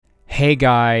Hey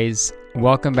guys,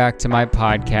 welcome back to my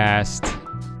podcast.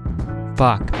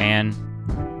 Fuck, man.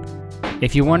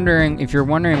 If you're wondering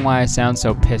why I sound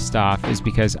so pissed off, is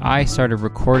because I started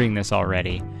recording this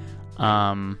already.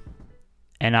 And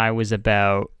I was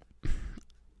about,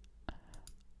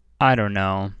 I don't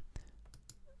know,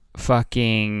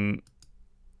 fucking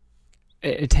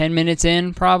 10 minutes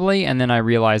in probably, and then I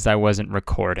realized I wasn't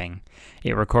recording.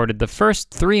 It recorded the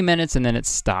first 3 minutes and then it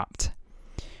stopped.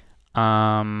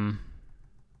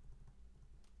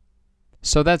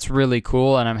 So that's really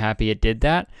cool, and I'm happy it did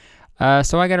that.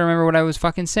 So I gotta remember what I was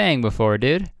fucking saying before,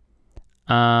 dude.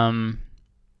 Fuck,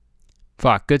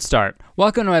 good start.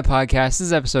 Welcome to my podcast. This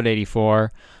is episode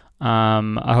 84.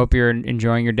 I hope you're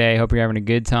enjoying your day. Hope you're having a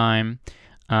good time.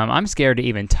 I'm scared to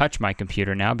even touch my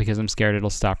computer now because I'm scared it'll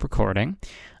stop recording.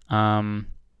 And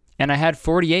I had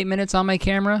 48 minutes on my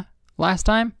camera last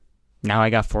time. Now I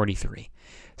got 43.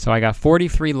 So I got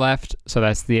 43 left, so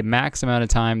that's the max amount of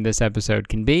time this episode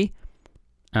can be.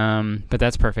 But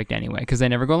that's perfect anyway, because they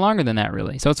never go longer than that,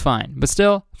 really. So it's fine. But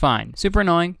still, fine. Super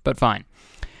annoying, but fine.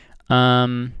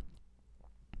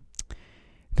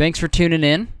 Thanks for tuning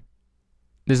in.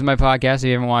 This is my podcast if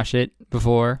you haven't watched it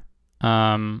before.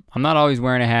 I'm not always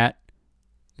wearing a hat.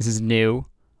 This is new.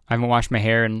 I haven't washed my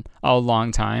hair in a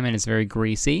long time, and it's very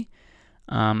greasy.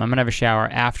 I'm going to have a shower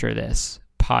after this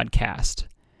podcast.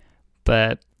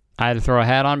 But I had to throw a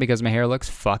hat on because my hair looks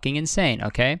fucking insane,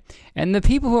 okay? And the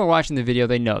people who are watching the video,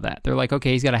 they know that. They're like,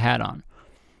 okay, he's got a hat on.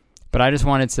 But I just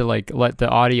wanted to, let the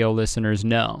audio listeners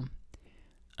know.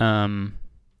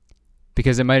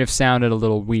 Because it might have sounded a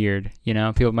little weird, you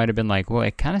know? People might have been like, well,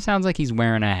 it kind of sounds like he's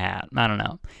wearing a hat. I don't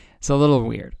know. It's a little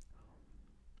weird.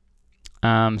 So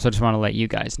I just want to let you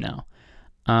guys know.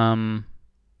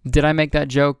 Did I make that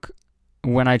joke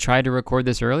when I tried to record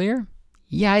this earlier?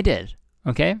 Yeah, I did.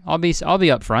 Okay, I'll be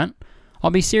upfront. I'll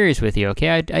be serious with you.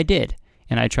 Okay, I did,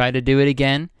 and I tried to do it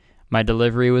again. My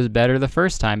delivery was better the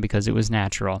first time because it was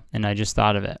natural, and I just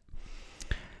thought of it.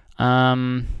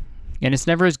 And it's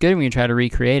never as good when you try to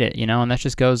recreate it, you know. And that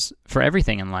just goes for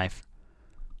everything in life.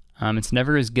 It's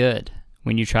never as good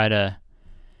when you try to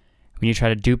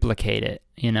duplicate it,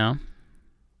 you know.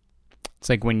 It's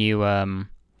like when you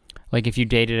like if you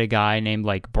dated a guy named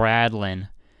like Bradlin,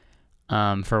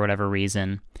 for whatever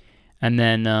reason. And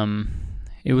then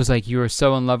it was like you were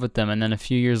so in love with them. And then a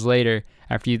few years later,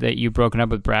 after you've broken up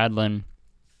with Bradlin,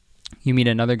 you meet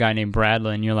another guy named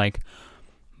Bradlin. And you're like,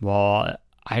 well,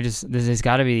 this has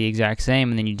got to be the exact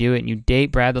same. And then you do it and you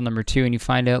date Bradlin number 2 and you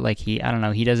find out like he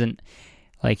doesn't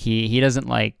like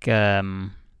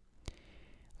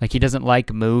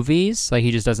movies. Like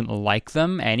he just doesn't like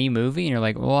them, any movie. And you're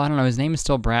like, well, I don't know. His name is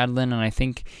still Bradlin. And I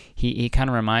think he kind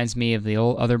of reminds me of the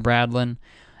old other Bradlin.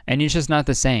 And it's just not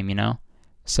the same, you know?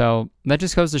 So that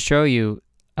just goes to show you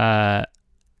audio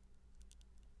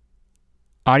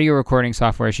recording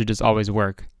software should just always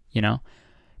work, you know?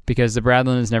 Because the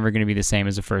Bradlin is never going to be the same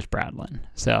as the first Bradlin.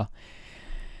 So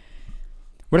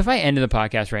what if I ended the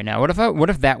podcast right now? What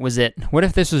if that was it? What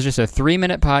if this was just a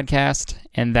 3-minute podcast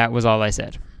and that was all I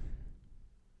said?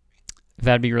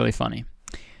 That'd be really funny.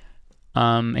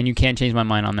 And you can't change my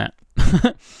mind on that.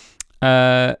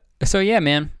 So yeah,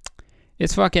 man.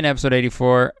 It's fucking episode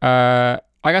 84. I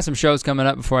got some shows coming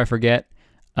up before I forget.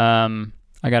 I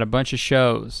got a bunch of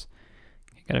shows.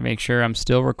 Got to make sure I'm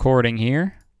still recording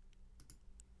here.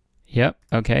 Yep.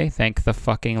 Okay. Thank the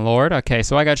fucking Lord. Okay.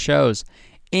 So I got shows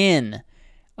in.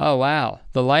 Oh, wow.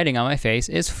 The lighting on my face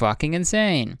is fucking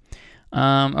insane.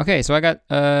 Okay. So I got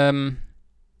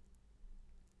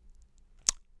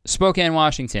Spokane,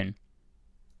 Washington.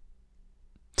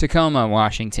 Tacoma,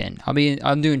 Washington.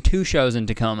 I'm doing 2 shows in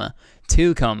Tacoma.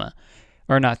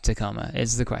 Or not Tacoma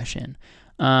is the question.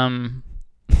 I'm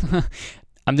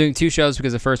doing 2 shows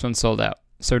because the first one sold out.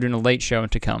 So we're doing a late show in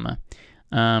Tacoma.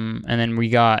 And then we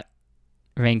got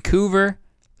Vancouver,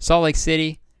 Salt Lake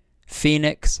City,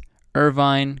 Phoenix,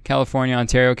 Irvine, California,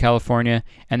 Ontario, California.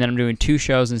 And then I'm doing 2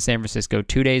 shows in San Francisco,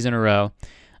 2 days in a row,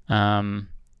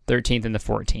 13th and the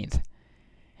 14th.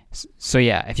 So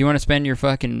yeah, if you want to spend your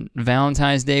fucking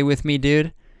Valentine's Day with me,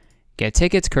 dude, get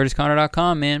tickets,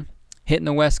 CurtisConnor.com, man. Hitting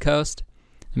the West Coast.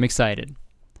 I'm excited.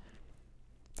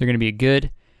 They're going to be a good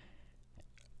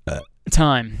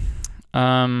time.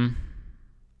 I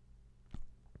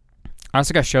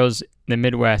also got shows in the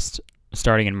Midwest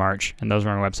starting in March, and those are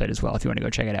on my website as well if you want to go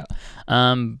check it out.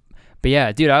 But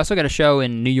yeah, dude, I also got a show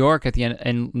in New York at the end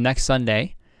and next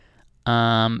Sunday.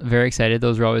 Very excited.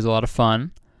 Those are always a lot of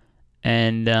fun.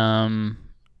 And I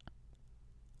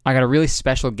got a really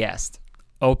special guest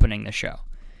opening the show.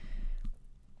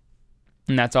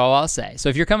 And that's all I'll say. So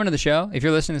if you're coming to the show, if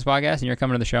you're listening to this podcast and you're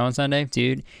coming to the show on Sunday,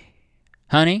 dude,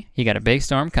 honey, you got a big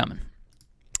storm coming.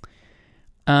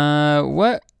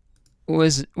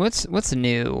 What's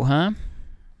new, huh?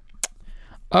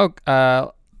 Oh,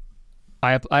 I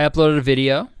uploaded a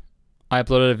video.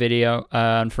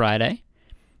 On Friday.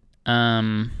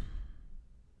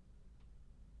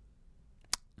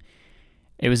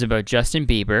 It was about Justin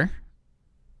Bieber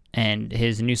and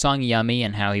his new song Yummy,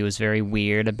 and how he was very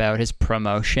weird about his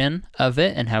promotion of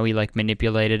it, and how he like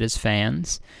manipulated his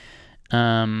fans.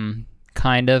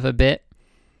 Kind of a bit.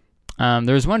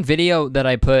 There was one video that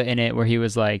I put in it where he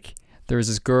was like, there was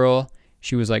this girl,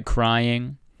 she was like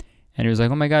crying, and he was like,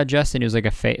 "Oh my God, Justin!" It was like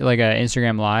a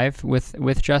Instagram live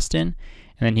with Justin,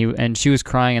 and then she was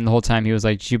crying, and the whole time he was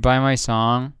like, "Did you buy my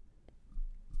song?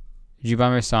 Did you buy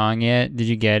my song yet? Did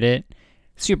you get it?"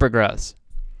 Super gross.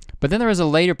 But then there was a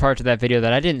later part to that video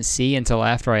that I didn't see until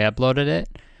after I uploaded it,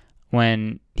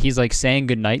 when he's like saying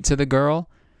goodnight to the girl,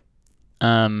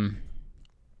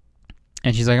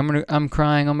 and she's like, I'm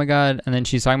crying, oh my God. And then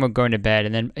she's talking about going to bed.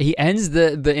 And then he ends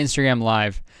the Instagram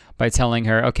live by telling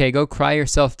her, okay, go cry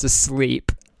yourself to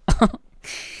sleep.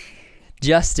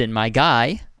 Justin, my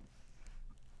guy.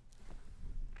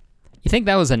 You think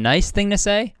that was a nice thing to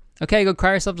say? Okay, go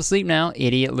cry yourself to sleep now,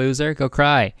 idiot loser. Go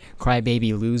cry. Cry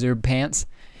baby loser pants.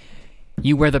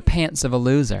 You wear the pants of a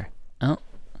loser. Oh.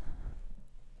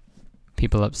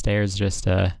 People upstairs just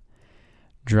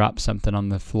dropped something on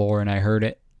the floor and I heard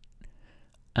it.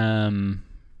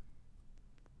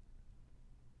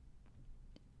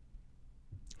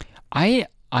 I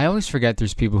always forget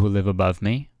there's people who live above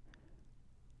me.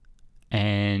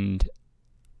 And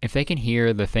if they can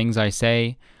hear the things I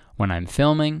say when I'm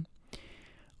filming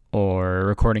or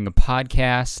recording a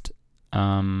podcast,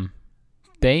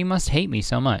 they must hate me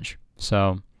so much.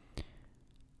 So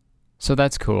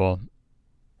that's cool.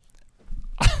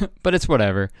 But it's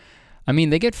whatever. I mean,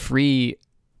 they get free.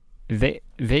 They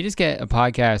just get a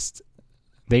podcast.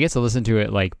 They get to listen to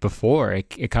it like before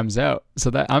it comes out. So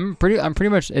that I'm pretty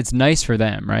much. It's nice for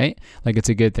them, right? Like it's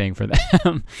a good thing for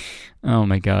them. Oh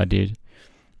my God, dude.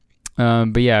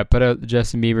 But yeah, I put out the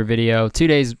Justin Bieber video 2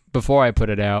 days before I put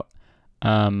it out.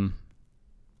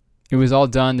 It was all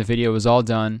done. The video was all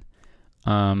done.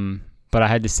 But I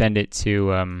had to send it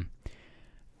to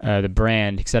the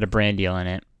brand because it had a brand deal in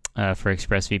it for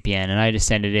ExpressVPN, and I had to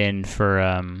send it in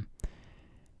for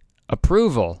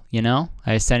approval. You know,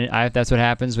 that's what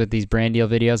happens with these brand deal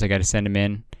videos. I got to send them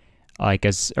in like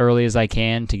as early as I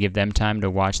can to give them time to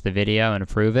watch the video and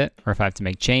approve it, or if I have to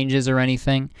make changes or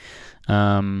anything.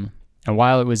 And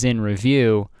while it was in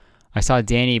review, I saw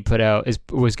Danny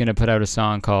was going to put out a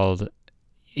song called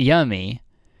Yummy,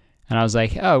 and I was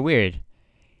like, oh, weird.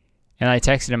 And I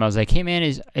texted him, I was like, hey man,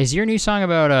 is your new song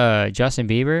about Justin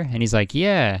Bieber? And he's like,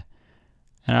 yeah.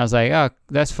 And I was like, oh,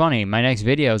 that's funny. My next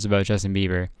video is about Justin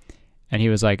Bieber. And he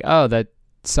was like, oh, that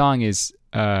song is,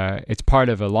 it's part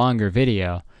of a longer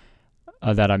video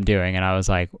that I'm doing. And I was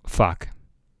like, fuck.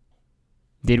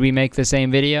 Did we make the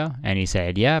same video? And he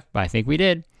said, yep, I think we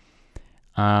did.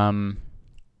 And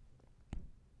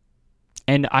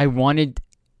I wanted,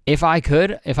 if I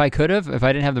didn't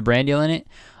have the brand deal in it,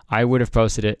 I would have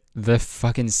posted it the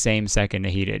fucking same second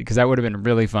that he did, because that would have been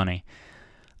really funny.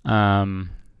 But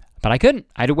I couldn't.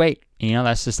 I had to wait. You know,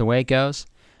 that's just the way it goes.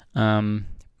 But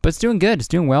it's doing good. It's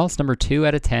doing well. It's number 2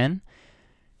 out of 10.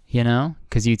 You know,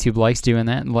 because YouTube likes doing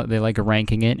that. They like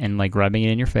ranking it and like rubbing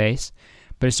it in your face.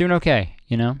 But it's doing okay.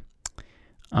 You know.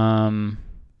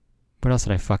 What else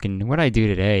what did I do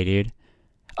today, dude?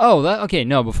 Oh, okay.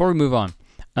 No, before we move on.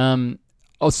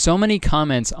 So many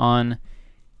comments on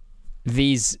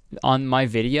my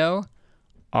video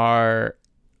and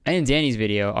Danny's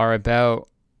video are about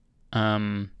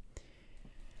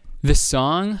the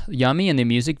song Yummy and the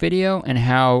music video, and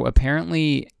how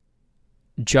apparently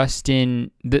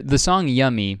Justin, the song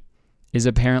Yummy is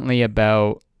apparently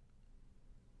about,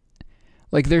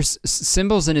 like, there's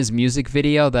symbols in his music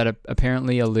video that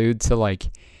apparently allude to like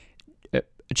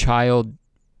child,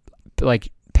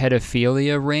 like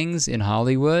pedophilia rings in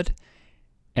Hollywood,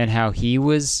 and how he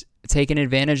was taken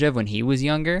advantage of when he was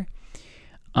younger,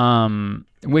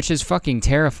 which is fucking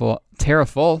terrible.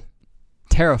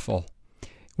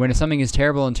 When something is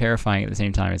terrible and terrifying at the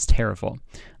same time, it's terrible.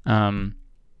 No,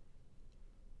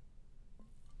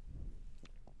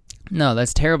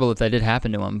 that's terrible if that did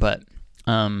happen to him. But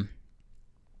oh,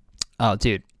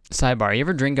 dude, sidebar: you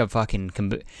ever drink a fucking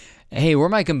kombucha? Hey, where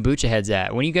my kombucha heads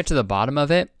at? When you get to the bottom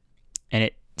of it and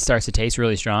it starts to taste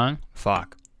really strong,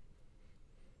 fuck.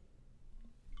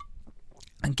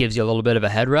 It gives you a little bit of a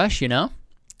head rush, you know?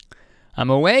 I'm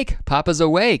awake. Papa's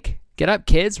awake. Get up,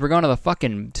 kids. We're going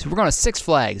to Six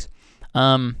Flags.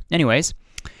 Anyways,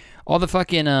 all the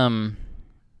fucking,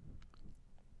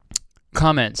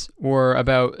 comments were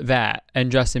about that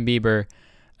and Justin Bieber,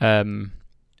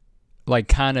 like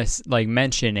kind of like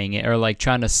mentioning it or like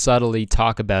trying to subtly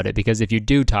talk about it, because if you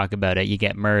do talk about it, you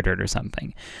get murdered or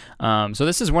something. So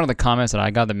this is one of the comments that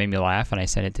I got that made me laugh, and I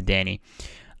sent it to Danny.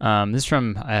 This is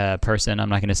from a person. I'm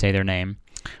not going to say their name.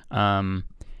 I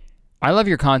love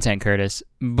your content, Curtis,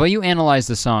 but you analyzed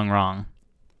the song wrong.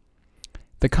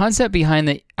 The concept behind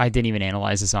the... I didn't even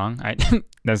analyze the song.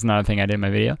 That's not a thing I did in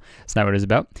my video. It's not what it's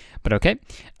about. But okay.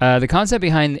 The concept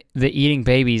behind the eating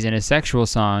babies in a sexual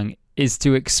song is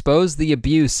to expose the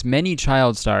abuse many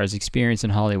child stars experience in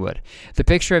Hollywood. The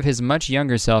picture of his much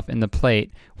younger self in the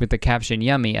plate with the caption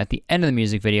 "Yummy" at the end of the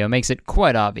music video makes it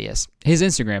quite obvious. His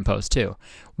Instagram post, too.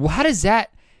 Well, how does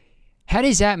that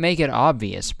make it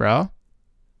obvious, bro?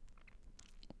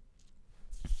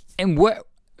 And what...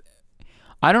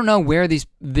 I don't know where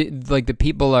the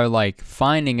people are like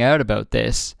finding out about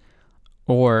this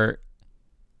or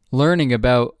learning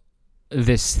about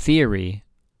this theory.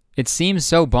 It seems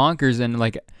so bonkers and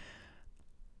like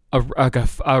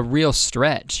a real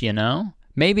stretch, you know?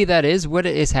 Maybe that is what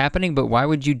is happening, but why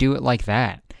would you do it like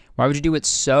that? Why would you do it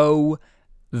so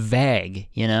vague,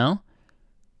 you know?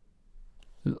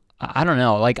 I don't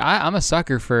know. Like I'm a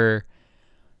sucker for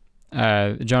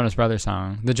Jonas Brothers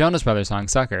song. The Jonas Brothers song,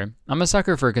 Sucker. I'm a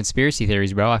sucker for conspiracy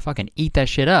theories, bro. I fucking eat that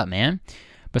shit up, man.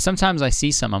 But sometimes I see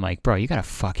some, I'm like, bro, you gotta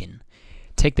fucking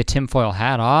take the tinfoil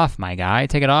hat off, my guy.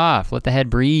 Take it off. Let the head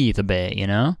breathe a bit, you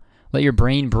know? Let your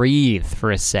brain breathe for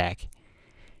a sec.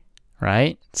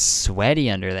 Right? It's sweaty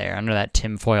under there, under that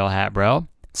tinfoil hat, bro.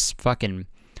 It's fucking...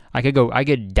 I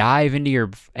could dive into your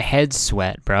head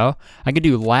sweat, bro. I could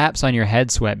do laps on your head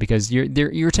sweat because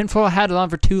your tinfoil hat is on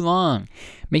for too long,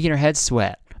 making your head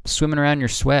sweat. Swimming around your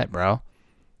sweat, bro.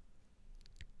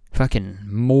 Fucking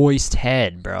moist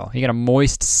head, bro. You got a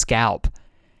moist scalp.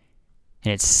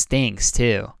 And it stinks,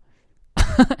 too.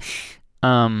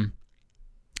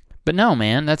 But no,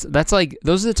 man, that's like,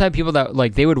 those are the type of people that,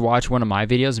 like, they would watch one of my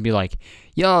videos and be like,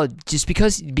 yo, just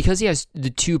because he has the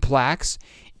 2 plaques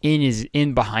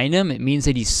in behind him, it means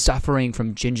that he's suffering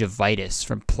from gingivitis,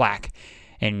 from plaque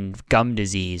and gum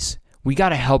disease. We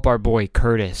gotta help our boy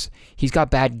Curtis. He's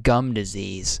got bad gum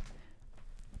disease.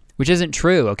 Which isn't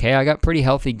true, okay? I got pretty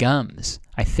healthy gums,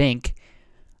 I think.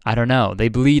 I don't know. They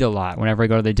bleed a lot whenever I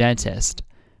go to the dentist.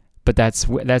 But that's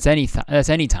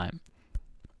anytime.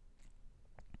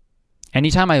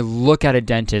 Anytime I look at a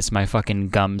dentist, my fucking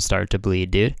gums start to bleed,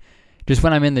 dude. Just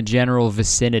when I'm in the general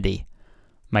vicinity.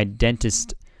 My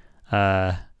dentist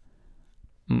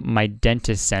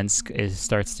sense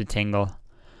starts to tingle.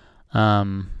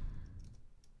 But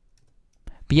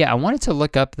yeah, I wanted to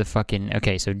look up the fucking...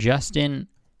 Okay, so Justin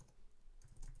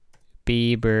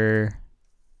Bieber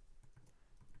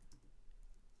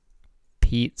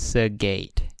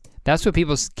Pizzagate. That's what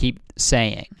people keep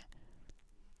saying.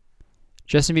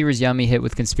 Justin Bieber's Yummy hit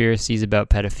with conspiracies about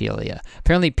pedophilia.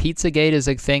 Apparently Pizzagate is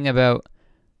a thing about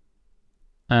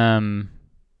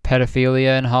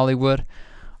pedophilia in Hollywood,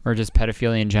 or just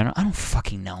pedophilia in general. I don't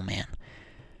fucking know, man.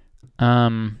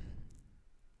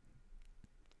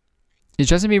 Is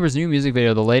Justin Bieber's new music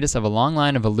video the latest of a long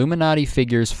line of Illuminati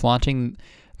figures flaunting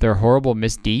their horrible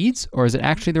misdeeds, or is it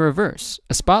actually the reverse?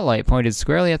 A spotlight pointed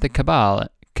squarely at the cabal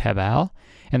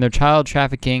and their child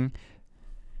trafficking.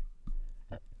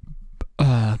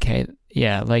 Okay,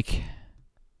 yeah, like...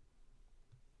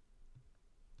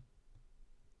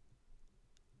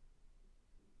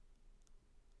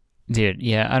 Dude,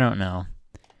 yeah, I don't know.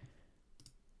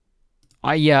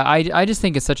 I just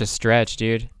think it's such a stretch,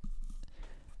 dude.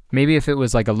 Maybe if it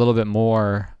was like a little bit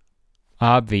more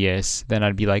obvious, then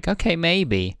I'd be like, okay,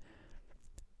 maybe.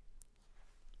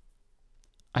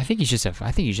 I think he's just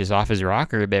off his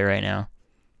rocker a bit right now.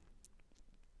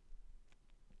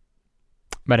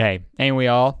 But hey, ain't we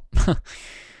all?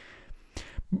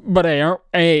 But hey,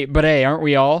 aren't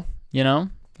we all? You know,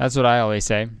 that's what I always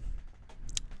say.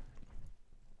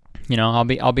 You know, I'll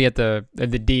be at the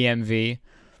DMV,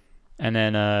 and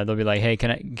then they'll be like, "Hey,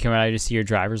 can I just see your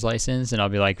driver's license?" And I'll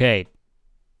be like, "Hey,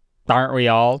 aren't we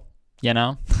all?" You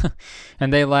know,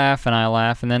 and they laugh and I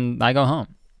laugh, and then I go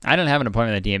home. I don't have an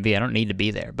appointment at the DMV. I don't need to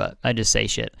be there, but I just say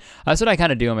shit. That's what I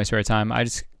kind of do in my spare time. I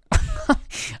just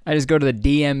go to the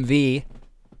DMV,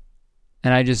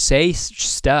 and I just say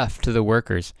stuff to the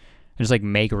workers. I just like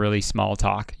make really small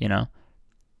talk, you know.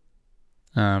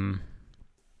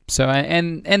 So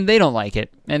and they don't like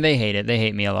it, and they hate it. They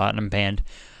hate me a lot, and I'm banned.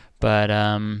 But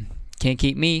can't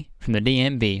keep me from the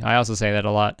DMV. I also say that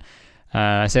a lot.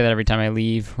 I say that every time I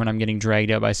leave when I'm getting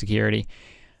dragged out by security.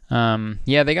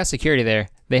 Yeah, they got security there.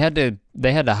 They had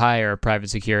to hire private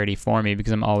security for me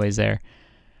because I'm always there.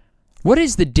 What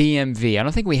is the DMV? I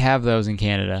don't think we have those in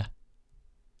Canada.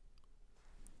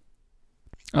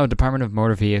 Oh, Department of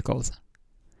Motor Vehicles.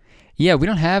 Yeah, we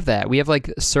don't have that. We have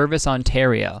like Service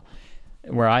Ontario,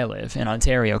 where I live in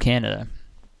Ontario, Canada.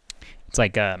 It's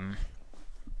like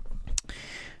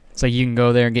you can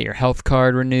go there and get your health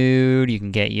card renewed. You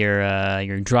can get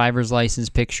your driver's license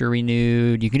picture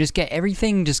renewed. You can just get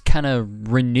everything just kind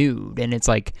of renewed, and it's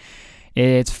like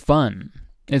it's fun.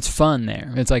 It's fun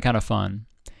there. It's like kind of fun.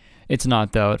 It's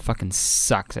not though. It fucking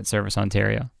sucks at Service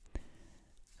Ontario.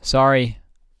 Sorry,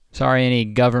 any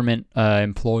government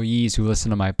employees who listen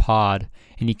to my pod.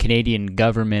 Any Canadian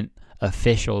government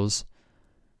officials.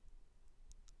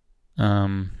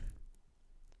 But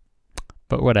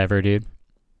whatever, dude.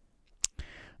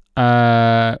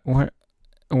 What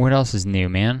else is new,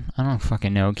 man? I don't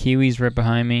fucking know. Kiwi's right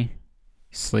behind me.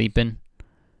 He's sleeping.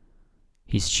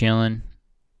 He's chilling.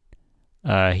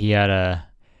 He had a...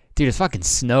 Dude, it fucking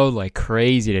snowed like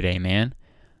crazy today, man.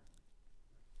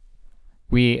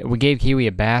 We gave Kiwi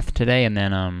a bath today, and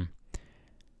then I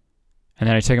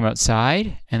took him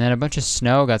outside, and then a bunch of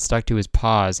snow got stuck to his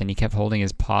paws, and he kept holding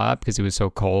his paw up because it was so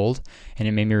cold, and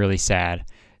it made me really sad.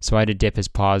 So I had to dip his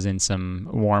paws in some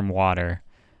warm water,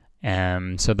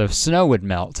 so the snow would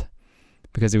melt,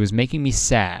 because it was making me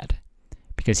sad,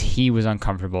 because he was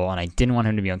uncomfortable, and I didn't want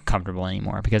him to be uncomfortable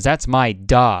anymore, because that's my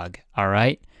dog, all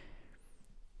right?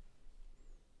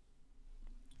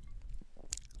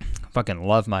 Fucking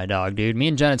love my dog, dude. Me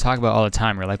and Jenna talk about it all the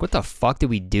time. We're like, what the fuck did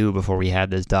we do before we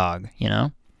had this dog, you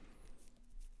know?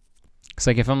 It's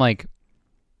like if I'm like,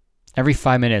 every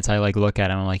 5 minutes I like look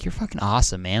at him, I'm like, you're fucking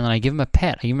awesome, man. And I give him a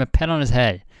pet. I give him a pet on his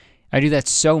head. I do that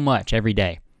so much every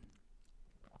day.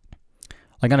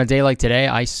 Like on a day like today,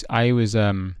 I was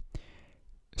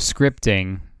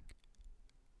scripting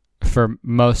for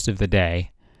most of the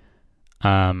day.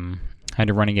 I had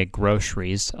to run and get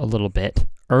groceries a little bit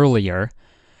earlier.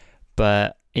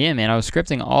 But, yeah, man, I was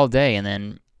scripting all day, and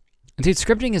then... Dude,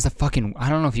 scripting is a fucking... I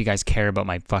don't know if you guys care about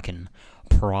my fucking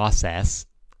process.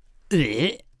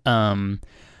 But, man,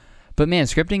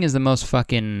 scripting is the most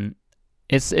fucking...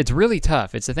 It's really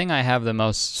tough. It's the thing I have the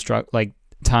most...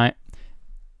 time...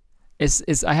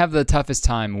 I have the toughest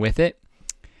time with it,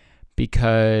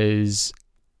 because...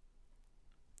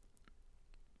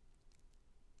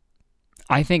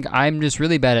 I think I'm just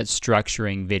really bad at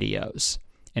structuring videos.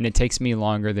 And it takes me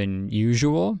longer than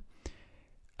usual.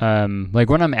 Like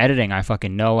when I'm editing, I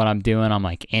fucking know what I'm doing. I'm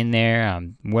like in there,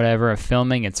 whatever.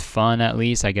 Filming, it's fun at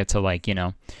least. I get to like,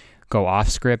 go off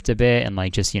script a bit and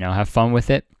like just, have fun with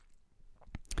it.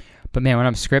 But man, when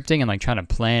I'm scripting and like trying to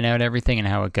plan out everything and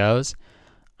how it goes,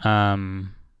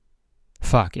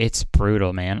 it's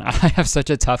brutal, man. I have such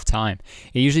a tough time.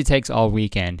 It usually takes all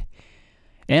weekend.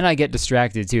 And I get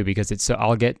distracted too, because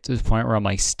I'll get to the point where I'm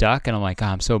like stuck and I'm like,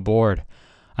 I'm so bored.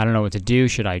 I don't know what to do.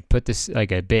 Should I put this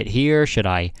like a bit here? Should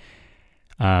I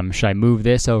move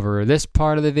this over this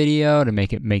part of the video to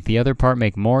make the other part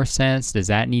make more sense? Does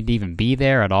that need to even be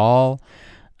there at all?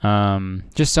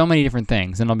 Just so many different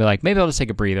things. And I'll be like, maybe I'll just take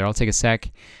a breather. I'll take a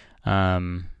sec,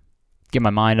 get my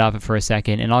mind off it for a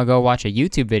second, and I'll go watch a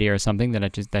YouTube video or something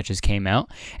that just came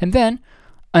out. And then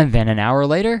an hour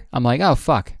later, I'm like, oh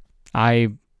fuck, I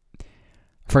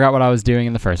forgot what I was doing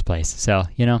in the first place. So,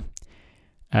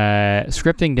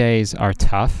 scripting days are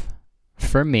tough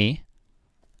for me,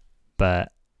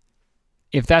 but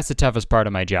if that's the toughest part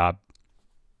of my job,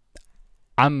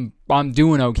 I'm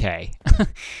doing okay.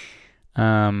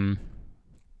 But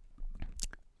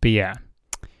yeah,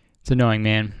 it's annoying,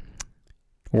 man.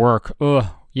 Work. Ugh.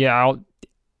 Yeah,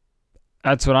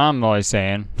 that's what I'm always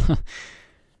saying.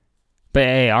 But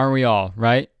hey, aren't we all,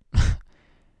 right?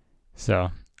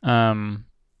 So, yeah,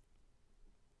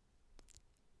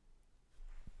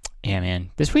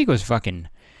 man. This week was fucking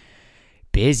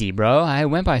busy, bro. I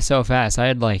went by so fast. I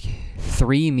had like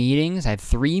 3 meetings. I had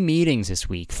 3 meetings this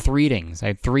week. 3-dings. I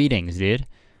had 3-dings, dude.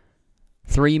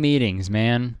 3 meetings,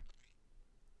 man.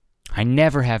 I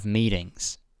never have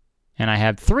meetings. And I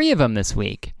had 3 of them this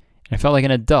week. And I felt like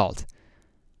an adult.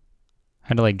 I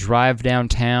had to like drive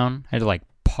downtown. I had to like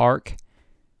park.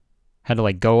 I had to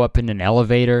like go up in an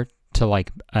elevator to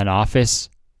like an office,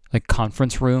 like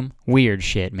conference room. Weird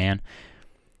shit, man.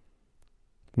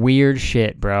 Weird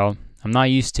shit, bro. I'm not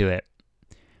used to it.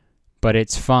 But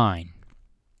it's fine.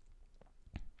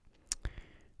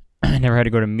 I never had to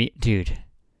go to dude.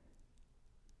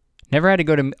 Never had to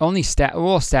go to only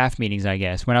staff meetings, I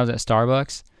guess. When I was at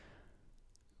Starbucks,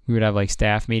 we would have like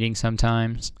staff meetings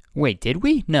sometimes. Wait, did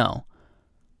we? No.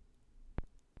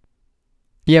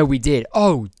 Yeah, we did.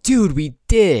 Oh, dude, we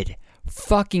did.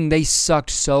 Fucking, they sucked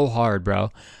so hard, bro.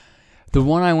 The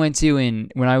one I went to when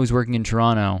I was working in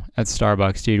Toronto at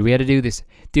Starbucks, dude, we had to do this.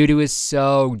 Dude, it was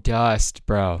so dust,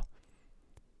 bro.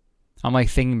 I'm like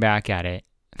thinking back on it.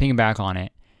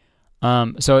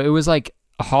 So it was like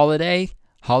a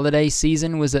holiday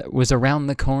season was around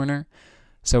the corner.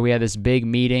 So we had this big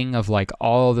meeting of like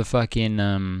all the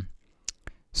fucking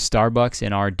Starbucks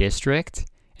in our district,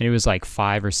 and it was like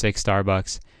 5 or 6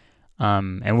 Starbucks.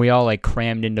 And we all like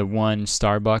crammed into one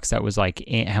Starbucks that was like,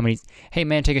 how many? Hey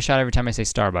man, take a shot every time I say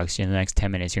Starbucks. In the next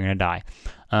 10 minutes, you're gonna die.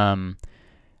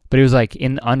 But it was like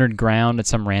in the underground at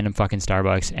some random fucking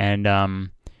Starbucks,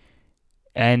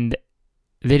 and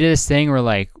they did this thing where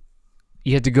like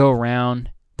you had to go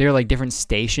around. There were like different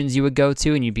stations you would go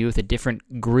to, and you'd be with a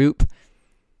different group.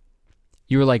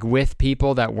 You were like with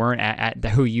people that weren't at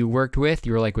who you worked with.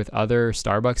 You were like with other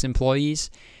Starbucks employees,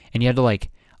 and you had to like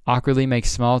awkwardly make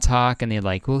small talk, and they'd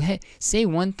like, well, hey, say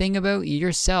one thing about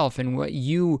yourself and what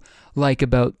you like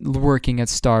about working at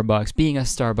Starbucks, being a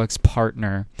Starbucks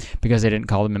partner, because they didn't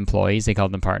call them employees, they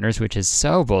called them partners, which is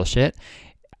so bullshit.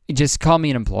 Just call me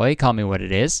an employee, call me what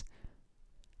it is.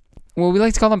 Well, we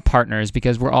like to call them partners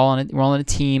because we're all on a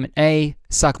team.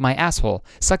 Suck my asshole,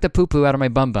 suck the poo poo out of my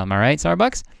bum. All right,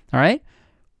 Starbucks. All right.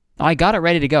 I got it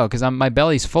ready to go because my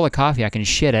belly's full of coffee. I can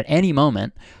shit at any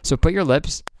moment. So put your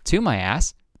lips to my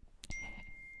ass.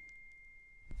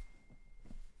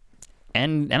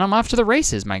 And I'm off to the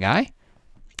races, my guy.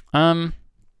 But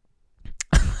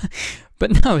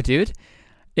no, dude.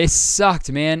 It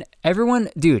sucked, man.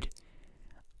 Dude.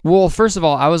 Well, first of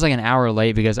all, I was like an hour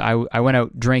late because I went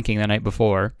out drinking the night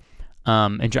before.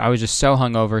 And I was just so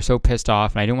hungover, so pissed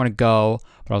off, and I didn't want to go.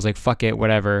 But I was like, fuck it,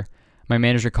 whatever. My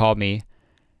manager called me,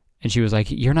 and she was like,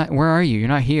 where are you? You're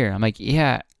not here. I'm like,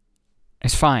 yeah,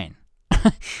 it's fine.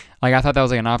 Like, I thought that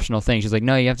was like an optional thing. She's like,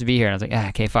 no, you have to be here. And I was like,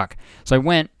 okay, fuck. So I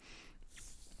went.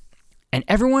 And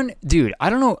everyone, dude, I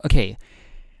don't know. Okay,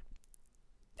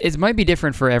 it might be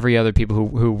different for every other people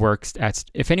who works at.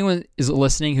 If anyone is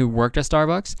listening who worked at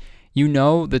Starbucks, you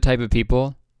know the type of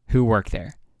people who work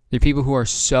there. They're people who are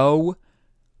so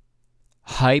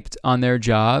hyped on their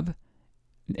job,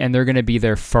 and they're gonna be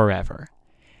there forever.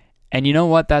 And you know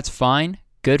what? That's fine.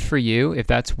 Good for you. If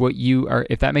that's what you are,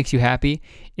 if that makes you happy,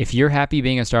 if you're happy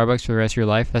being at Starbucks for the rest of your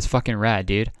life, that's fucking rad,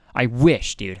 dude. I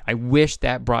wish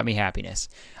that brought me happiness.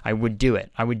 I would do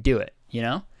it, you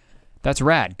know? That's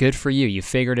rad. Good for you. You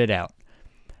figured it out.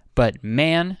 But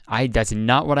man, that's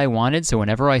not what I wanted. So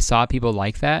whenever I saw people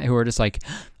like that who are just like,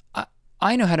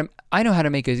 I know how to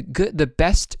make the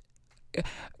best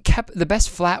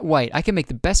flat white. I can make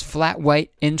the best flat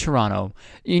white in Toronto.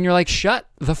 And you're like, shut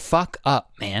the fuck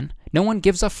up, man. No one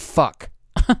gives a fuck.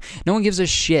 No one gives a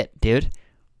shit, dude.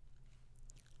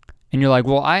 And you're like,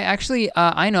 well, I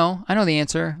know the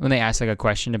answer. When they ask like a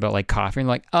question about like coffee, and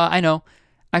like, I know.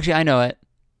 Actually, I know it.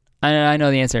 I know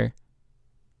the answer.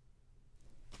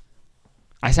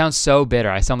 I sound so bitter.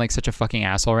 I sound like such a fucking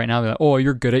asshole right now. They're like, oh,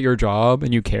 you're good at your job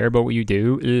and you care about what you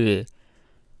do. Ugh.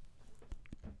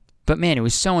 But man, it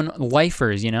was so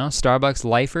lifers, you know? Starbucks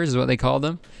lifers is what they call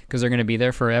them because they're going to be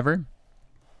there forever.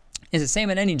 It's the same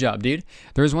at any job, dude.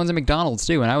 There was ones at McDonald's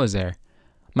too when I was there.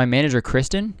 My manager,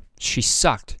 Kristen, she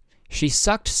sucked. She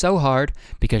sucked so hard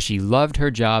because she loved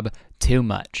her job too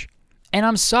much. And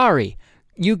I'm sorry.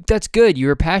 That's good.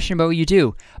 You're passionate about what you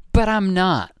do. But I'm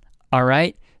not. All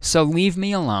right? So leave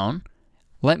me alone.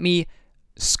 Let me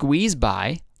squeeze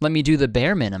by. Let me do the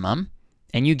bare minimum.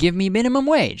 And you give me minimum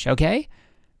wage, okay?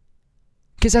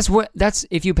 Because that's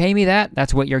if you pay me that,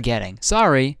 that's what you're getting.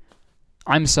 Sorry.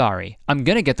 I'm sorry. I'm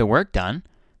going to get the work done.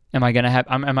 Am I going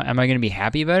to be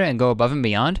happy about it and go above and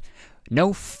beyond?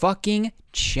 No fucking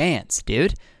chance,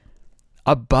 dude.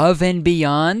 Above and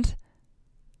beyond?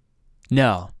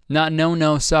 No.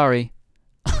 No, sorry.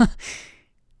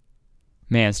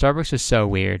 Man, Starbucks was so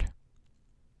weird.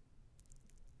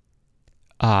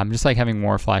 I'm just like having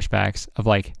more flashbacks of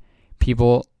like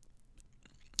people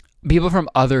from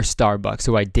other Starbucks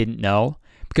who I didn't know.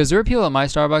 Because there were people at my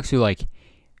Starbucks who like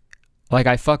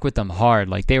I fuck with them hard.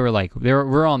 Like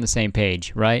we're all on the same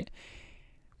page, right?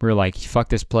 We're like, fuck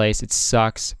this place, it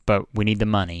sucks, but we need the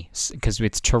money because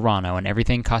it's Toronto and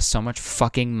everything costs so much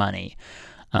fucking money.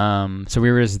 So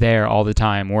we were just there all the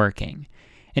time working.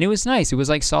 And it was nice. It was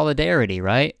like solidarity,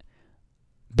 right?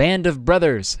 Band of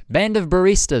brothers, band of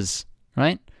baristas,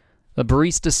 right? The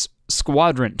barista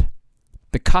squadron,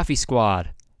 the coffee squad.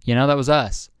 You know, that was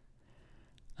us.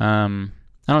 I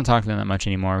don't talk to them that much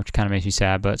anymore, which kind of makes me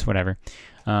sad, but it's whatever.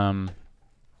 But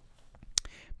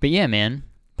yeah, man.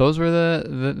 Those were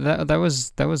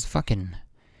that was fucking.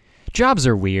 Jobs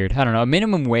are weird. I don't know.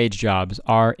 Minimum wage jobs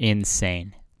are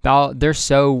insane. They're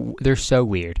so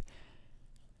weird.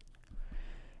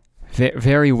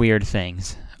 Very weird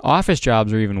things. Office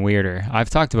jobs are even weirder. I've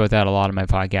talked about that a lot in my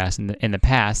podcast in the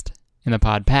past, in the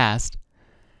pod past,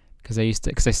 because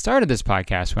I started this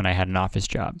podcast when I had an office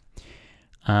job.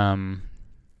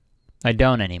 I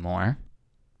don't anymore.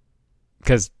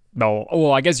 Because,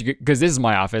 I guess because this is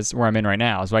my office where I'm in right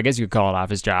now, so I guess you could call it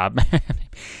office job.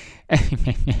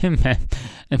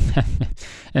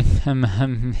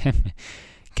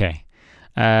 Okay.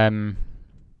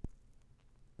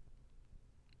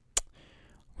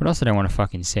 What else did I want to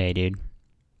fucking say, dude?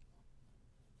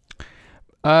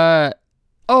 I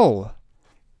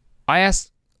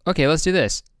asked... Okay, let's do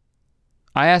this.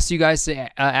 I asked you guys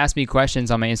to ask me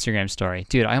questions on my Instagram story.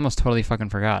 Dude, I almost totally fucking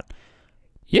forgot.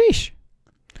 Yeesh.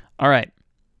 All right.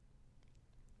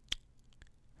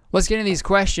 Let's get into these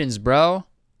questions, bro.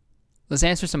 Let's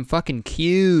answer some fucking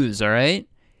Q's, all right?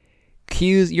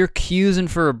 Q's, you're Q'sing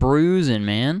for a bruising,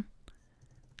 man.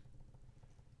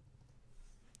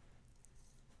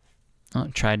 Oh,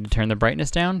 tried to turn the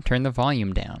brightness down. Turn the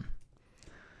volume down.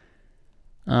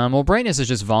 Well, brightness is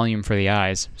just volume for the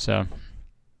eyes, so...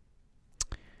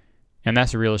 And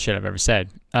that's the realest shit I've ever said.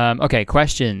 Okay,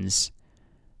 questions.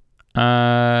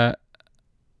 Are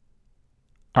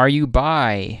you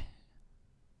bi?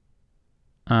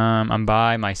 I'm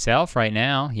bi myself right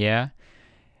now, yeah.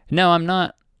 No, I'm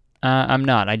not. I'm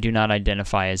not. I do not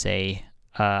identify as a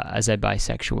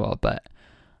bisexual, but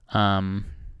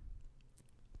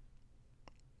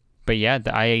yeah,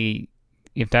 I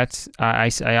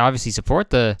obviously support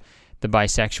the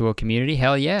bisexual community.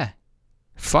 Hell yeah.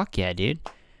 Fuck yeah, dude.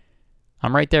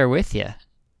 I'm right there with you.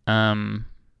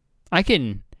 I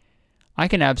can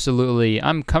absolutely,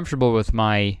 I'm comfortable with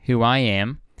who I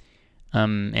am,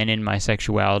 and in my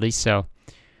sexuality, so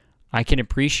I can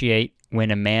appreciate when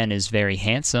a man is very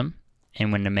handsome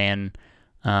and when a man,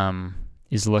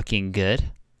 is looking good,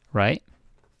 right?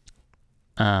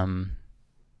 Doesn't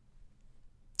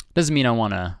mean I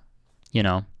want to,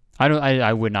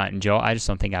 I would not enjoy, I just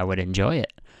don't think I would enjoy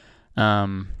it.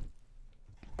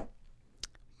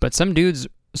 But some dudes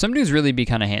really be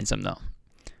kind of handsome though.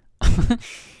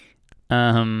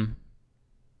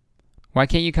 Why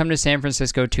can't you come to San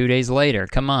Francisco 2 days later?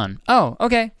 Come on. Oh,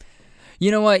 okay.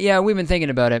 You know what? Yeah, we've been thinking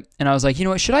about it. And I was like, you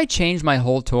know what? Should I change my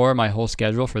whole tour, my whole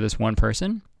schedule for this one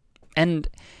person? And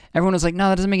everyone was like, no,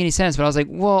 that doesn't make any sense. But I was like,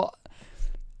 well,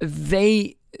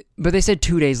 they said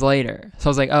 2 days later. So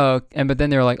I was like, oh, but then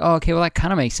they were like, oh, okay, well, that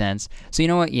kind of makes sense. So you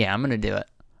know what? Yeah, I'm going to do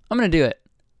it.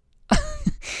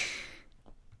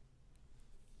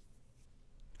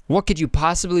 What could you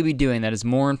possibly be doing that is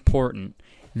more important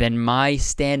than my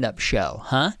stand-up show,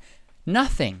 huh?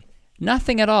 Nothing.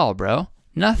 Nothing at all, bro.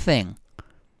 Nothing.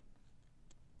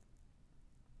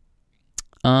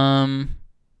 I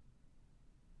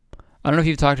don't know if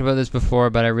you've talked about this before,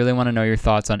 but I really want to know your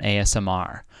thoughts on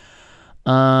ASMR.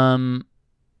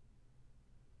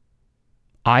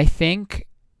 I think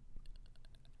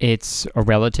it's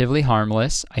relatively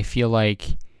harmless. I feel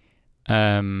like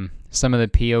some of the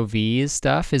POV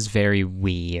stuff is very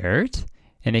weird,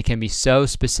 and it can be so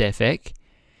specific,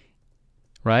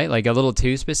 right? Like a little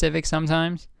too specific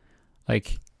sometimes.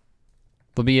 Like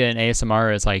there'll be an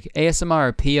ASMR, it's like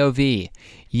ASMR POV.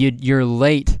 You're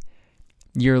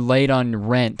late on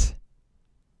rent,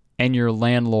 and your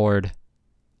landlord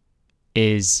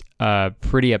is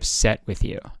pretty upset with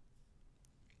you.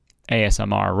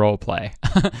 ASMR roleplay.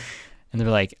 And they're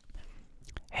like,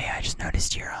 hey, I just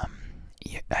noticed your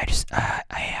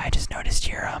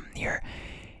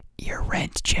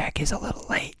rent check is a little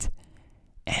late,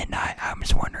 and I'm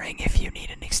just wondering if you need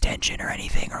an extension or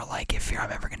anything, or like if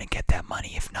I'm ever gonna get that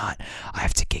money. If not, I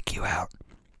have to kick you out.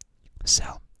 So,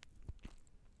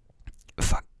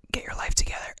 fuck, get your life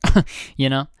together, you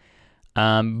know.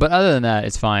 But other than that,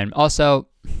 it's fine. Also,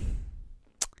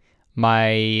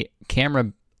 my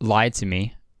camera lied to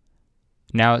me.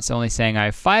 Now it's only saying I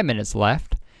have 5 minutes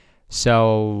left.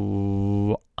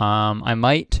 So I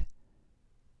might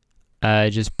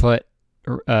just put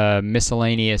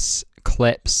miscellaneous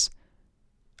clips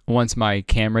once my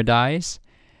camera dies.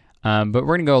 But we're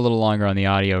going to go a little longer on the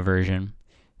audio version.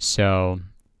 So,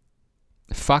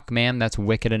 fuck, man, that's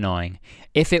wicked annoying.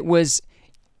 If it was...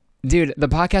 Dude, the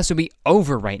podcast would be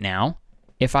over right now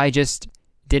if I just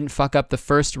didn't fuck up the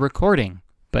first recording.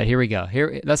 But here we go.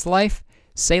 That's life.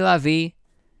 C'est la vie.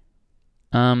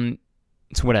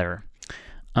 It's whatever.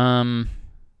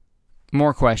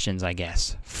 More questions, I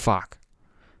guess. Fuck.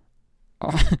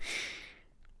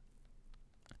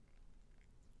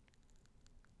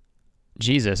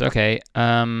 Jesus, okay.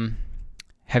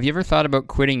 Have you ever thought about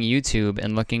quitting YouTube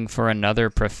and looking for another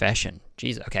profession?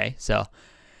 Jeez, okay. So,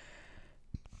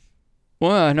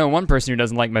 Well, I know one person who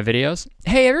doesn't like my videos.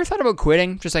 Hey, have you ever thought about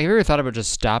quitting? Just like, have you ever thought about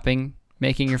just stopping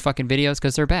making your fucking videos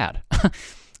because they're bad?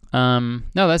 No,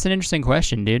 that's an interesting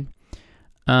question, dude.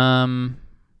 Yeah,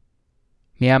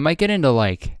 I might get into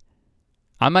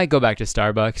I might go back to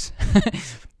Starbucks.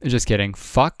 Just kidding.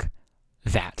 Fuck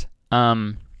that.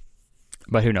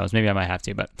 But who knows? Maybe I might have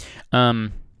to. But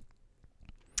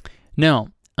no.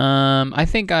 I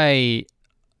think I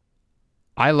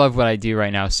love what I do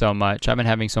right now so much. I've been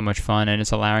having so much fun, and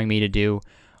it's allowing me to do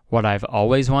what I've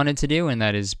always wanted to do, and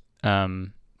that is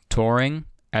touring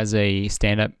as a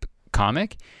stand-up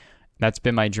comic. That's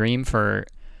been my dream for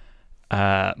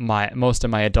most of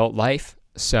my adult life.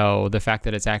 So the fact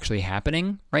that it's actually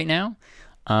happening right now,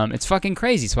 it's fucking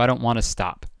crazy. So I don't want to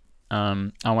stop. I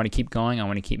want to keep going. I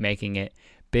want to keep making it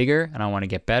bigger, and I want to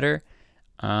get better.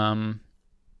 And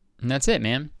that's it,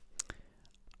 man.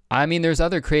 I mean, there's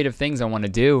other creative things I want to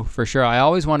do, for sure. I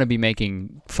always want to be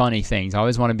making funny things. I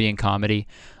always want to be in comedy.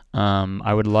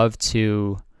 I would love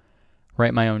to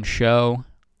write my own show.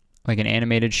 Like an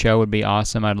animated show would be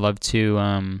awesome. I'd love to,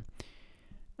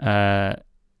 write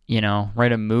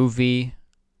a movie.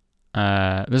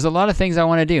 There's a lot of things I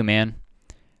want to do, man.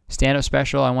 Stand-up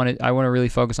special. I want to really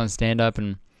focus on stand-up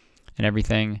and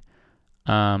everything.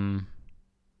 All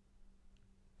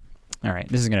right,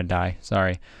 this is gonna die.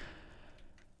 Sorry.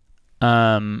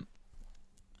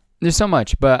 There's so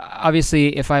much, but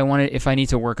obviously, if I need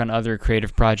to work on other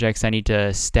creative projects, I need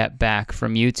to step back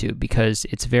from YouTube because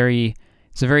it's a very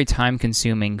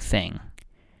time-consuming thing,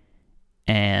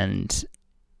 and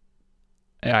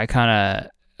I kind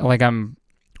of I'm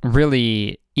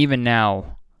really, even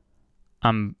now,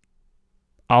 I'm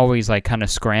always kind of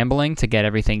scrambling to get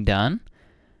everything done,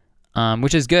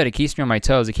 which is good. It keeps me on my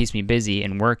toes. It keeps me busy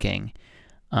and working.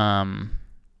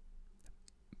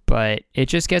 But it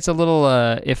just gets a little.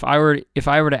 If I were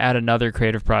to add another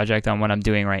creative project on what I'm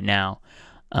doing right now,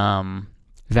 I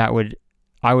would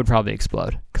probably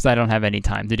explode because I don't have any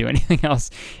time to do anything else.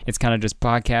 It's kind of just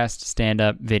podcast,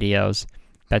 stand-up, videos.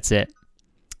 That's it.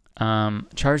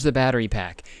 Charge the battery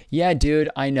pack. Yeah, dude,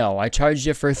 I know. I charged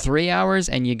you for 3 hours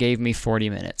and you gave me 40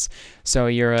 minutes. So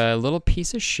you're a little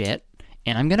piece of shit,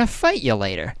 and I'm gonna fight you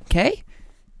later, okay?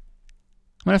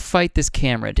 I'm gonna fight this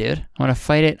camera, dude. I'm gonna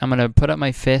fight it. I'm gonna put up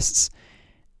my fists,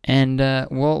 and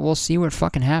we'll see what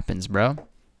fucking happens, bro.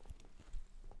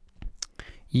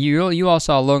 You all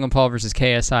saw Logan Paul versus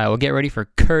KSI. Well, get ready for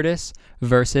Curtis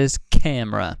versus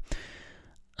Camera.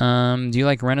 Do you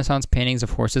like Renaissance paintings of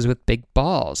horses with big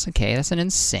balls? Okay, that's an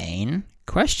insane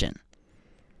question.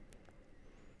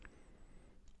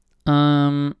 Okay,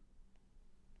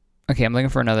 I'm looking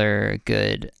for another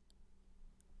good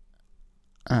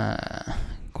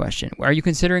question. Are you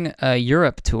considering a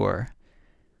Europe tour?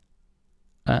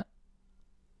 Well,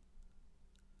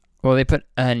 they put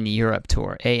an Europe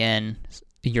tour. A-N,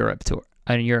 Europe tour.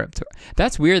 A Europe tour.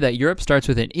 That's weird that Europe starts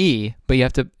with an E, but you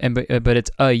have to, but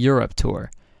it's a Europe tour.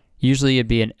 Usually it'd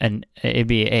be it'd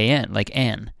be A-N, like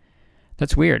N.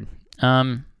 That's weird.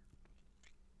 But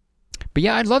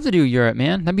yeah, I'd love to do Europe,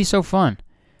 man. That'd be so fun.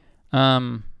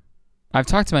 I've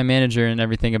talked to my manager and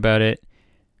everything about it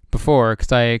before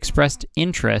because I expressed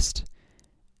interest.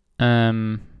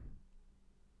 But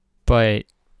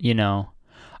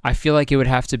I feel like it would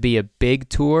have to be a big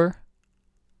tour.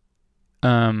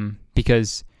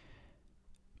 Because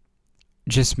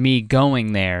just me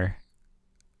going there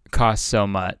costs so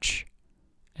much,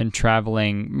 and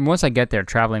traveling, once I get there,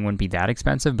 traveling wouldn't be that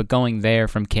expensive, but going there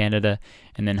from Canada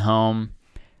and then home,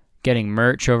 getting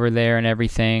merch over there and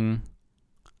everything,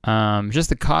 just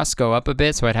the costs go up a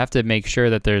bit, so I'd have to make sure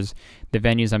that the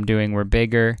venues I'm doing were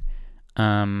bigger,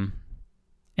 and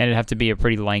it'd have to be a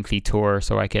pretty lengthy tour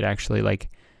so I could actually so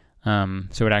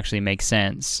it would actually make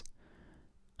sense.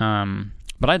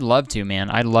 But I'd love to, man.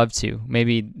 I'd love to.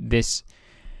 Maybe this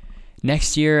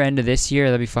next year, end of this year,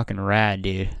 that'd be fucking rad,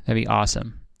 dude. That'd be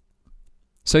awesome.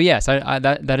 So yes,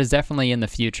 that is definitely in the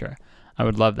future. I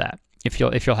would love that if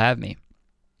you'll have me.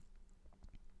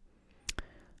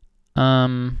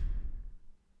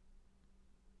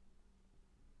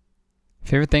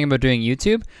 Favorite thing about doing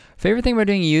YouTube? Favorite thing about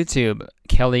doing YouTube,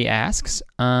 Kelly asks.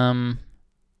 Favorite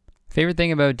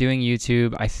thing about doing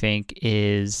YouTube, I think,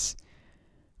 is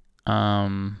I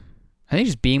think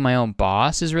just being my own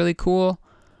boss is really cool.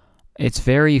 It's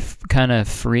very kind of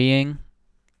freeing.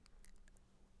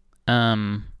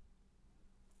 Where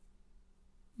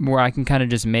I can kind of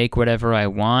just make whatever I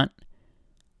want.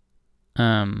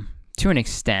 To an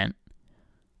extent.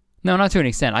 No, not to an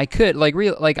extent. I could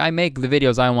I make the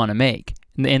videos I want to make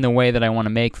in the way that I want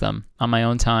to make them on my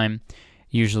own time,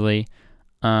 usually.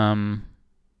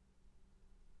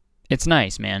 it's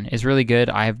nice, man. It's really good.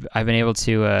 I've been able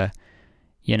to,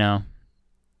 you know,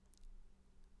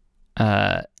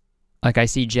 like I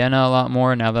see Jenna a lot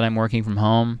more now that I'm working from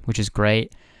home, which is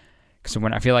great. Because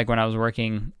I feel like when I was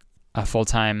working full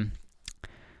time,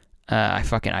 I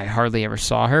hardly ever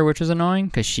saw her, which was annoying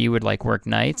because she would like work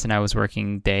nights and I was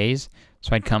working days.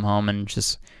 So I'd come home and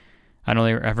just, I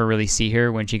don't ever really see her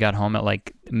when she got home at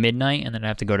like midnight and then I'd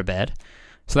have to go to bed.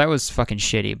 So that was fucking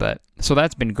shitty, but so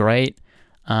that's been great.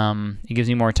 It gives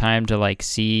me more time to like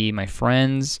see my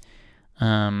friends.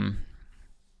 You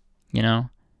know,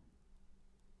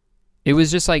 it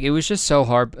was just so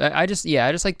hard. I just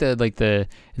like the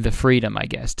freedom, I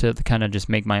guess, to kind of just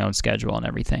make my own schedule and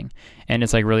everything. And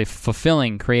it's like really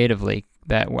fulfilling creatively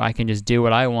that I can just do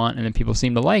what I want and then people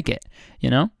seem to like it, you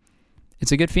know?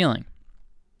 It's a good feeling.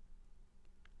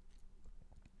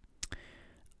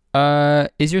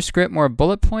 Is your script more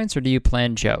bullet points or do you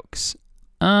plan jokes?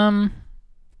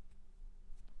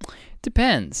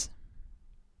 Depends.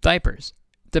 Diapers.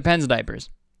 Depends diapers.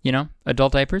 You know?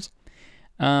 Adult diapers.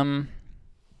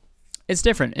 It's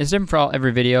different. It's different for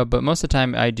every video, but most of the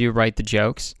time I do write the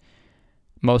jokes.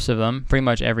 Most of them. Pretty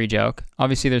much every joke.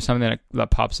 Obviously there's something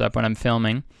that pops up when I'm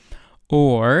filming.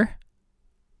 Or,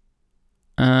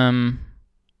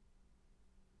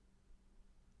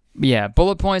 yeah,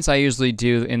 bullet points I usually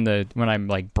do when I'm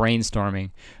like brainstorming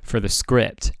for the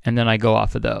script, and then I go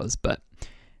off of those. But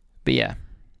yeah.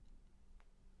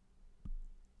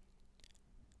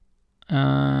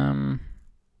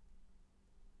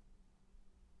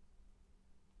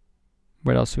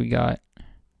 What else we got?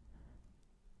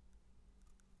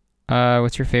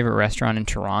 What's your favorite restaurant in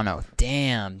Toronto?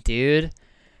 Damn, dude.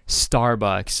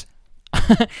 Starbucks.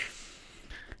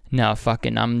 No,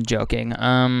 I'm joking.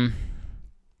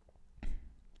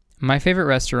 My favorite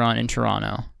restaurant in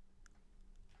Toronto.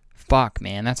 Fuck,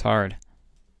 man, that's hard.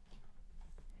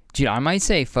 Dude, I might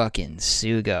say fucking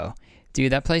Sugo.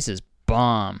 Dude, that place is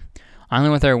bomb. I only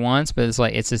went there once, but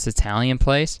it's this Italian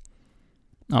place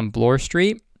on Bloor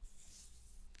Street.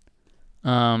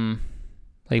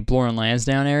 Like Bloor and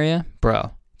Lansdowne area.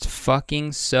 Bro, it's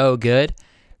fucking so good.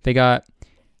 They got,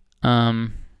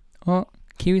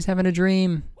 Kiwi's having a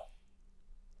dream.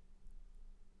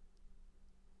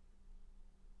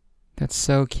 That's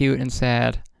so cute and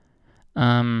sad.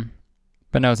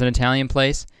 But no, it's an Italian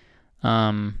place.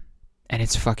 And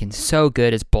it's fucking so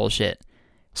good, it's bullshit.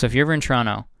 So if you're ever in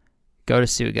Toronto, go to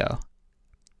Sugo.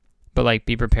 But like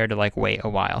be prepared to like wait a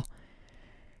while.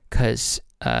 Cause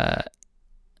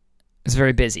it's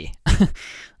very busy.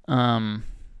 And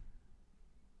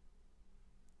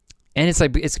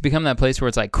it's become that place where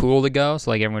it's like cool to go.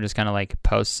 So like everyone just kind of like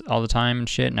posts all the time and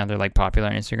shit. Now they're like popular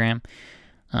on Instagram.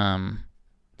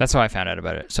 That's how I found out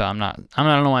about it. So I don't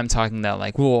know why I'm talking about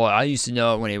like, well, I used to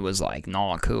know it when it was like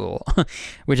not cool,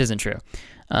 which isn't true.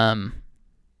 But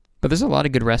there's a lot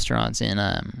of good restaurants in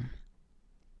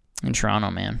Toronto,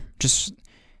 man. Just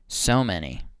so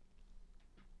many.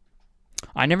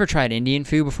 I never tried Indian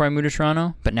food before I moved to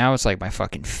Toronto, but now it's like my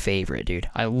fucking favorite, dude.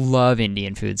 I love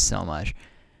Indian food so much.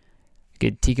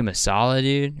 Good tikka masala,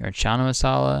 dude, or chana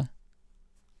masala.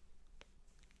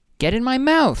 Get in my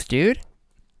mouth, dude.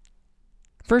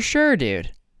 For sure,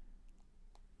 dude.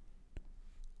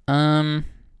 Wow,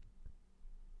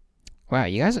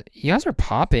 you guys are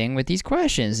popping with these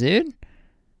questions, dude.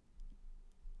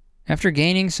 After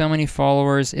gaining so many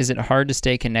followers, is it hard to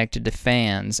stay connected to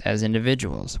fans as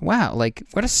individuals? Wow, like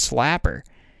what a slapper.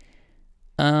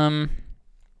 I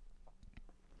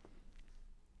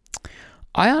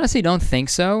honestly don't think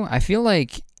so. I feel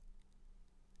like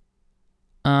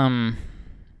on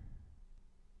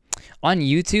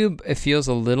YouTube it feels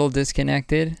a little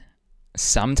disconnected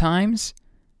sometimes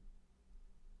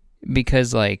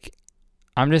because like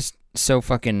I'm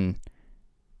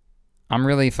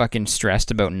really fucking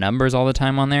stressed about numbers all the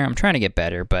time on there. I'm trying to get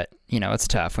better, but you know, it's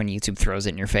tough when YouTube throws it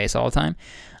in your face all the time.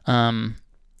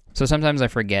 So sometimes I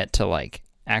forget to like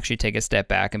actually take a step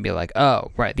back and be like,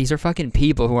 oh, right, these are fucking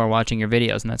people who are watching your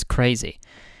videos and that's crazy.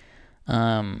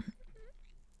 But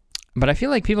I feel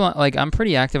like people, like I'm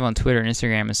pretty active on Twitter and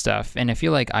Instagram and stuff. And I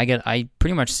feel like I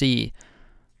pretty much see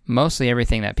mostly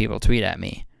everything that people tweet at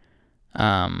me.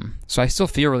 So I still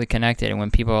feel really connected. And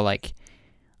when people are like,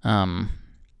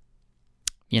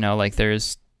 you know, like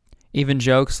there's even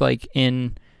jokes like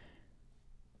in,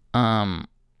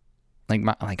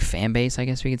 like fan base, I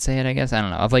guess we could say it, I guess. I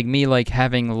don't know. Of like me like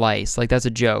having lice. Like that's a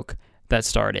joke that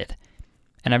started.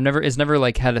 And it's never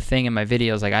like had a thing in my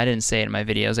videos. Like I didn't say it in my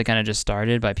videos. It kind of just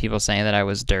started by people saying that I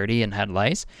was dirty and had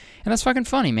lice. And that's fucking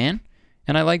funny, man.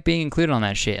 And I like being included on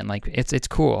that shit. And like, it's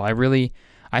cool.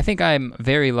 I think I'm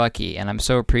very lucky and I'm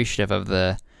so appreciative of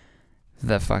the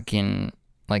the fucking,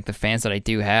 like, the fans that I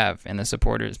do have and the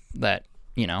supporters that,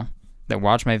 you know, that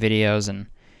watch my videos. And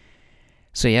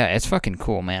so, yeah, it's fucking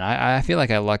cool, man. I feel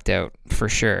like I lucked out for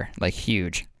sure. Like,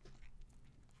 huge.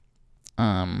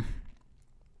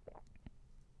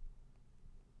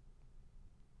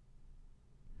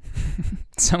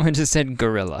 Someone just said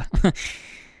gorilla.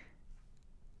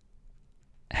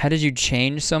 How did you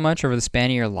change so much over the span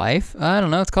of your life? I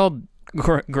don't know. It's called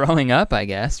growing up, I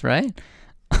guess, right?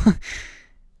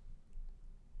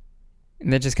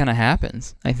 That just kind of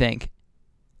happens, I think.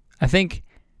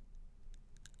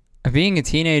 Being a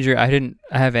teenager, I didn't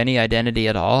have any identity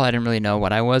at all. I didn't really know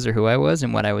what I was or who I was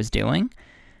and what I was doing.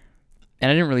 And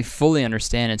I didn't really fully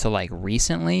understand until, like,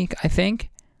 recently, I think.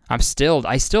 I still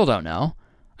don't know.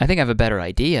 I think I have a better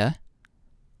idea.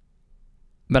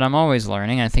 But I'm always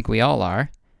learning, and I think we all are.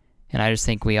 And I just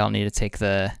think we all need to take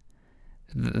the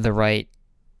right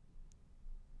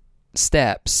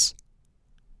steps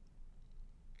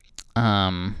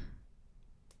to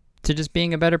just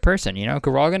being a better person, you know?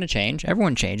 Because we're all going to change.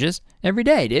 Everyone changes every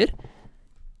day, dude.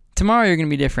 Tomorrow you're going to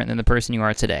be different than the person you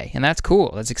are today. And that's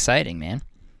cool. That's exciting, man.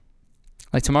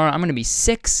 Like, tomorrow I'm going to be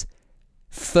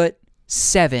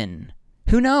 6'7".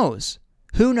 Who knows?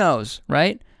 Who knows,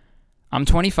 right? I'm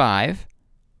 25.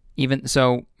 Even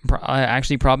so,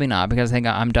 actually probably not, because I think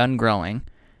I'm done growing.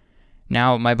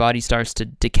 Now my body starts to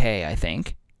decay, I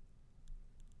think,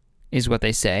 is what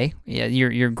they say. Yeah,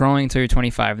 you're growing until you're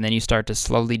 25, and then you start to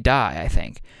slowly die, I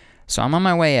think. So I'm on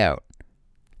my way out.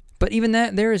 But even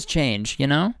that, there is change, you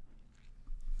know?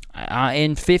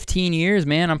 In 15 years,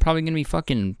 man, I'm probably going to be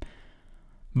fucking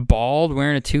bald,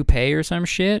 wearing a toupee or some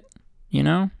shit, you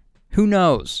know? Who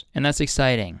knows? And that's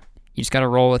exciting. You just got to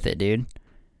roll with it, dude.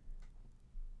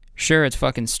 Sure, it's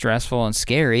fucking stressful and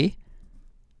scary,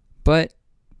 but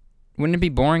wouldn't it be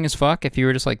boring as fuck if you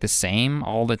were just, like, the same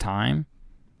all the time?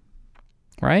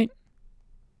 Right?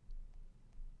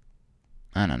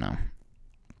 I don't know.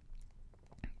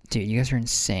 Dude, you guys are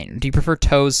insane. Do you prefer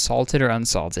toes salted or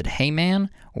unsalted? Hey,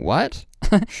 man, what?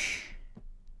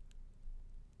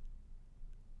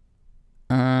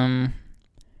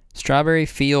 Strawberry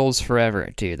feels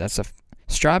forever. Dude, that's a...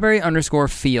 Strawberry _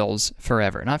 feels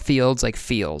forever. Not fields, like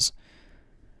feels.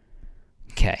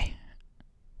 Okay.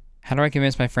 How do I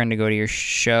convince my friend to go to your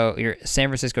show, your San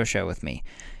Francisco show with me?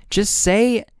 Just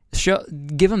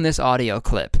give him this audio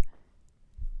clip.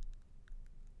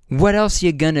 What else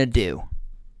you gonna do?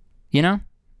 You know?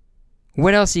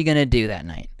 What else you gonna do that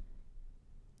night?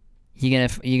 You gonna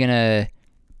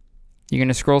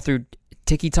scroll through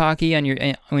TikTok when you're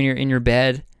in your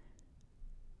bed?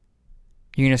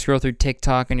 You're going to scroll through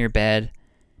TikTok in your bed,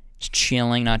 just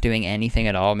chilling, not doing anything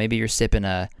at all. Maybe you're sipping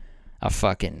a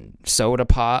fucking soda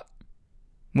pop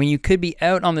when you could be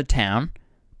out on the town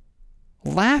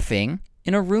laughing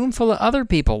in a room full of other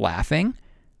people laughing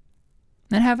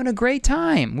and having a great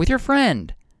time with your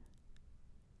friend.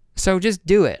 So just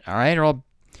do it, all right? Or I'll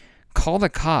call the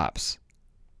cops.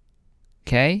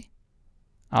 Okay?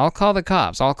 I'll call the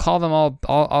cops. I'll call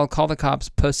the cops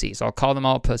pussies. I'll call them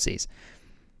all pussies.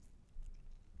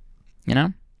 You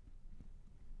know?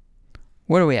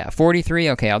 What are we at? 43?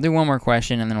 Okay, I'll do one more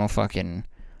question and then we'll fucking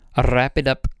wrap it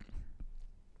up.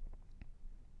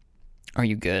 Are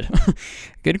you good?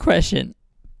 Good question.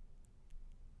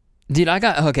 Dude,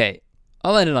 okay,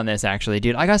 I'll end it on this actually,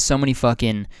 dude. I got so many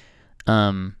fucking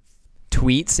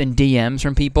tweets and DMs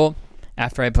from people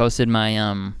after I posted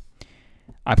my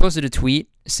I posted a tweet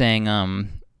saying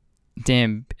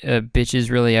damn,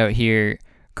 bitches really out here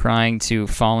crying to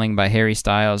Falling by Harry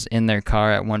Styles in their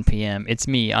car at 1 p.m. It's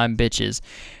me, I'm bitches.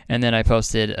 And then I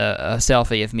posted a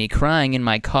selfie of me crying in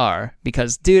my car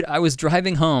because, dude, I was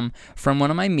driving home from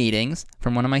one of my meetings,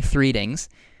 from one of my threedings.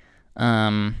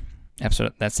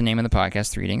 Episode, that's the name of the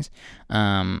podcast, Threedings.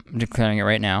 I'm declaring it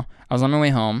right now. I was on my way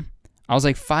home. I was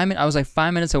like 5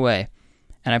 minutes away,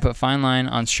 and I put Fine Line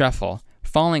on shuffle.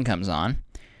 Falling comes on,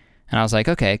 and I was like,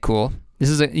 okay, cool. This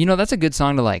is that's a good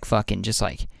song to like fucking just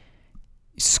like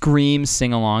scream,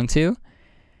 sing along to.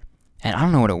 And I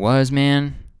don't know what it was,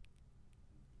 man.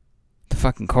 The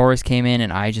fucking chorus came in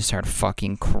and I just started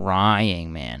fucking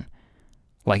crying, man.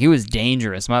 Like, it was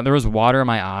dangerous. There was water in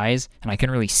my eyes and I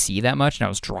couldn't really see that much, and I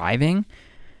was driving.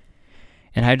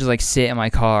 And I had to like sit in my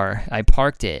car. I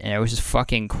parked it and I was just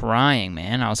fucking crying,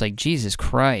 man. I was like, Jesus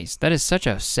Christ, that is such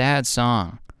a sad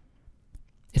song.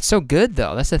 It's so good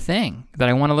though. That's the thing, that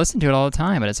I want to listen to it all the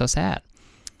time, but it's so sad.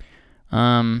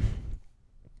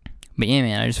 But yeah,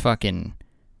 man, I just fucking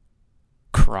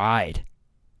cried.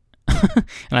 And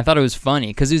I thought it was funny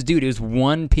because it was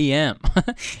 1 p.m.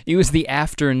 It was the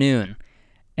afternoon.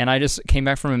 And I just came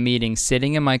back from a meeting,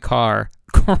 sitting in my car,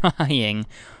 crying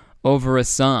over a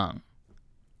song.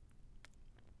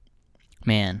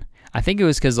 Man, I think it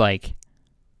was because, like,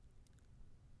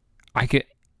 I don't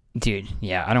want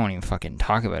to even fucking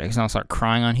talk about it because I'll start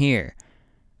crying on here.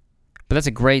 But that's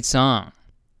a great song.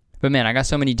 But man, I got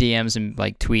so many DMs and,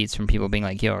 like, tweets from people being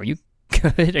like, yo, are you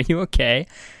good? Are you okay?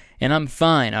 And I'm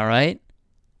fine, all right?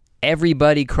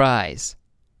 Everybody cries.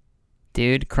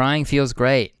 Dude, crying feels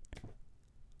great.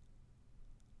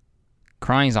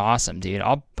 Crying's awesome, dude.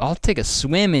 I'll take a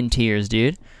swim in tears,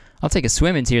 dude. I'll take a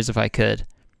swim in tears if I could.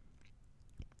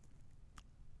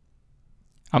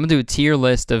 I'm going to do a tier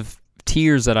list of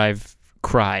tears that I've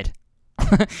cried.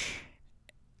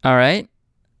 All right?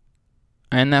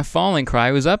 And that falling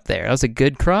cry was up there. That was a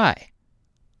good cry.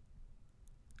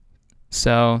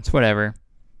 So, it's whatever.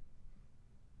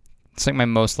 It's like my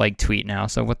most liked tweet now,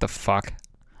 so what the fuck?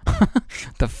 What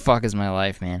the fuck is my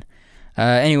life, man?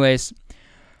 Anyways,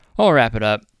 I'll wrap it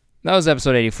up. That was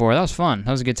episode 84. That was fun.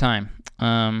 That was a good time.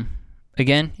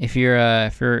 Again, if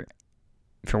you're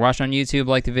watching on YouTube,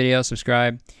 like the video,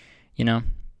 subscribe,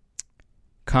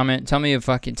 comment, tell me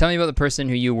about the person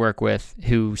who you work with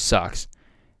who sucks.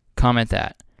 Comment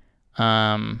that.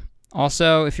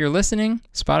 Also, if you're listening,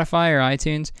 Spotify or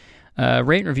iTunes,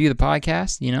 rate and review the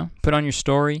podcast, put on your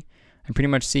story. I pretty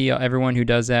much see everyone who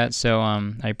does that, so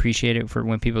I appreciate it for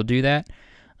when people do that.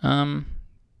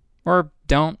 Or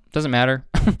don't, doesn't matter.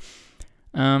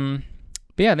 But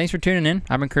yeah, thanks for tuning in.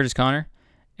 I've been Curtis Connor,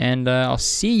 and I'll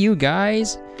see you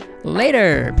guys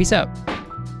later. Peace out.